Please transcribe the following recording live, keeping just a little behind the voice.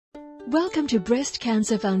Welcome to Breast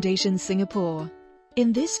Cancer Foundation Singapore.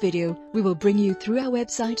 In this video, we will bring you through our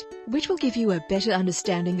website, which will give you a better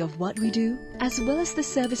understanding of what we do, as well as the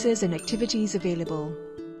services and activities available.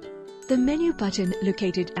 The menu button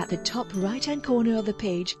located at the top right-hand corner of the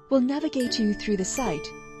page will navigate you through the site.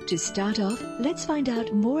 To start off, let's find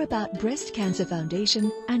out more about Breast Cancer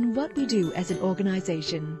Foundation and what we do as an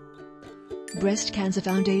organization. Breast Cancer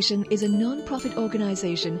Foundation is a non-profit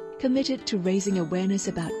organization committed to raising awareness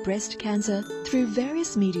about breast cancer through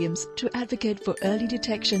various mediums to advocate for early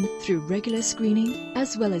detection through regular screening,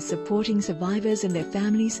 as well as supporting survivors and their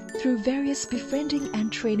families through various befriending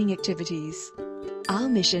and training activities. Our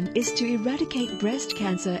mission is to eradicate breast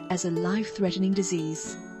cancer as a life-threatening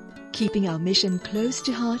disease. Keeping our mission close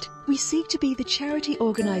to heart, we seek to be the charity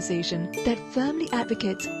organization that firmly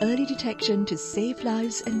advocates early detection to save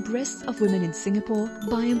lives and breasts of women in Singapore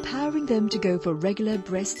by empowering them to go for regular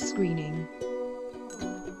breast screening.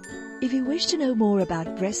 If you wish to know more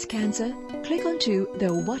about breast cancer, click onto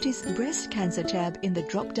the What is Breast Cancer tab in the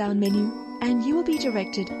drop-down menu, and you will be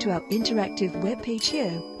directed to our interactive web page here,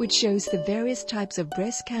 which shows the various types of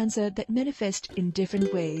breast cancer that manifest in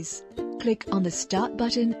different ways. Click on the Start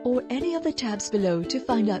button or any of the tabs below to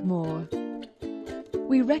find out more.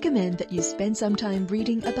 We recommend that you spend some time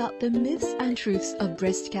reading about the myths and truths of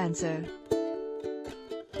breast cancer.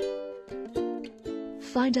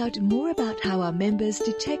 Find out more about how our members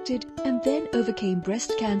detected and then overcame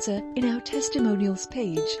breast cancer in our testimonials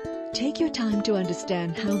page. Take your time to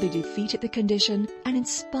understand how they defeated the condition and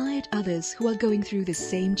inspired others who are going through the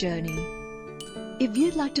same journey. If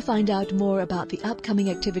you'd like to find out more about the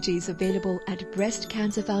upcoming activities available at Breast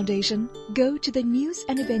Cancer Foundation, go to the News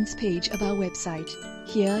and Events page of our website.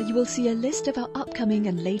 Here you will see a list of our upcoming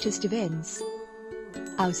and latest events.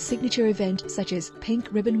 Our signature event, such as Pink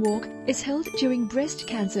Ribbon Walk, is held during Breast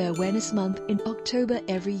Cancer Awareness Month in October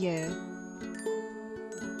every year.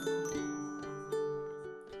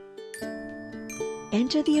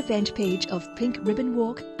 Enter the event page of Pink Ribbon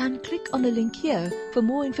Walk and click on the link here for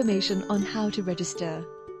more information on how to register.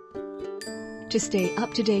 To stay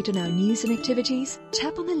up to date on our news and activities,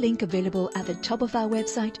 tap on the link available at the top of our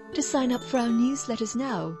website to sign up for our newsletters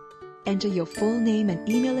now. Enter your full name and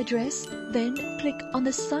email address, then click on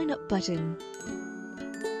the Sign Up button.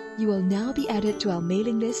 You will now be added to our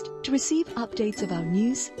mailing list to receive updates of our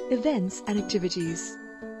news, events and activities.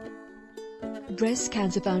 Breast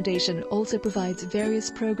Cancer Foundation also provides various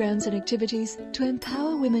programs and activities to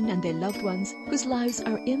empower women and their loved ones whose lives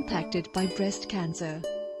are impacted by breast cancer.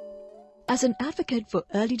 As an advocate for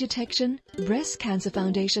early detection, Breast Cancer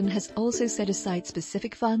Foundation has also set aside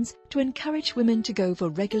specific funds to encourage women to go for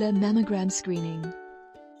regular mammogram screening.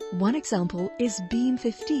 One example is BEAM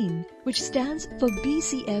 15, which stands for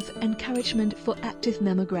BCF Encouragement for Active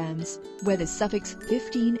Mammograms, where the suffix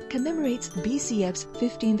 15 commemorates BCF's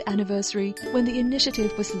 15th anniversary when the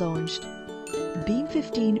initiative was launched. BEAM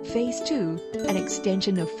 15 Phase 2, an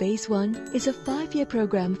extension of Phase 1, is a 5-year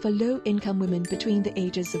program for low-income women between the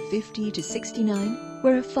ages of 50 to 69,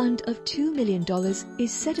 where a fund of $2 million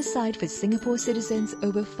is set aside for Singapore citizens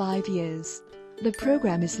over 5 years. The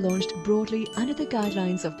program is launched broadly under the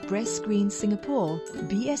guidelines of Breast Screen Singapore,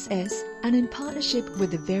 BSS, and in partnership with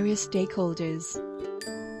the various stakeholders,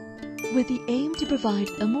 with the aim to provide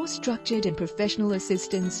a more structured and professional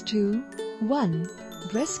assistance to 1.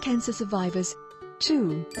 Breast cancer survivors,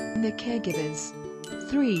 2. Their caregivers,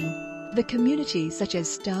 3. The community, such as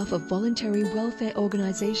staff of voluntary welfare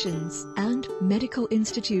organizations and medical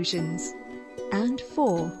institutions, and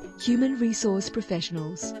 4. Human resource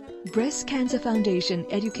professionals. Breast Cancer Foundation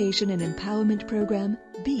Education and Empowerment Program,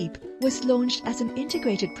 BEEP, was launched as an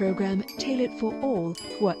integrated program tailored for all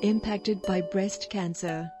who are impacted by breast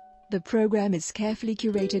cancer. The program is carefully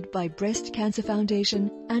curated by Breast Cancer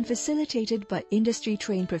Foundation and facilitated by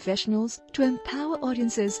industry-trained professionals to empower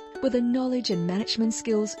audiences with the knowledge and management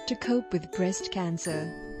skills to cope with breast cancer.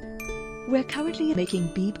 We're currently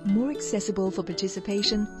making BEEP more accessible for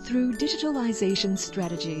participation through digitalization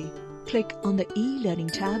strategy. Click on the e-learning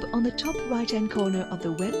tab on the top right-hand corner of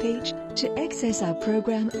the web page to access our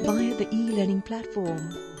program via the e-learning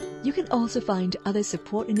platform. You can also find other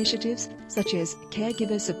support initiatives such as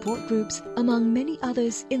caregiver support groups, among many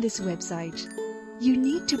others in this website.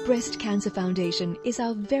 Unique to Breast Cancer Foundation is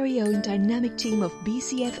our very own dynamic team of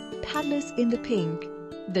BCF Paddlers in the Pink.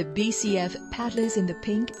 The BCF Paddlers in the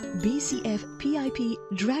Pink BCF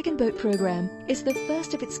PIP Dragon Boat program is the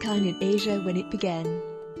first of its kind in Asia when it began.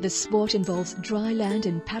 The sport involves dry land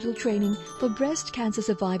and paddle training for breast cancer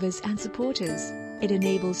survivors and supporters. It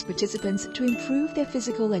enables participants to improve their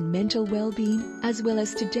physical and mental well-being, as well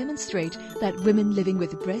as to demonstrate that women living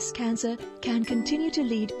with breast cancer can continue to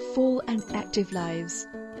lead full and active lives.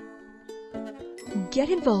 Get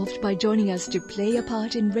involved by joining us to play a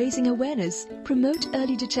part in raising awareness, promote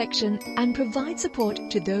early detection, and provide support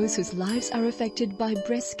to those whose lives are affected by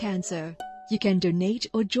breast cancer. You can donate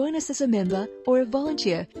or join us as a member or a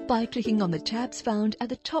volunteer by clicking on the tabs found at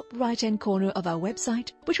the top right-hand corner of our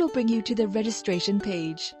website, which will bring you to the registration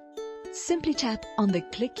page. Simply tap on the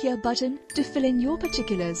Click Here button to fill in your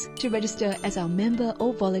particulars to register as our member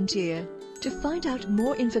or volunteer. To find out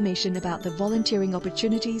more information about the volunteering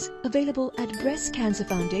opportunities available at Breast Cancer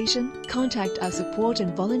Foundation, contact our support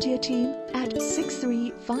and volunteer team at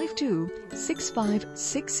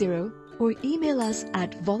 6352-6560 or email us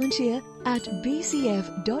at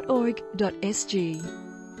volunteer@bcf.org.sg.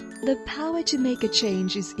 The power to make a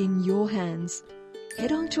change is in your hands.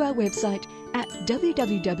 Head on to our website at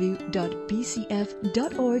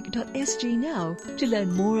www.bcf.org.sg now to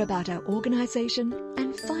learn more about our organization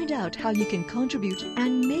and find out how you can contribute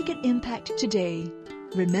and make an impact today.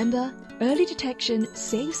 Remember, early detection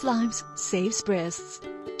saves lives, saves breasts.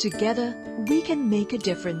 Together, we can make a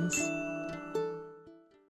difference.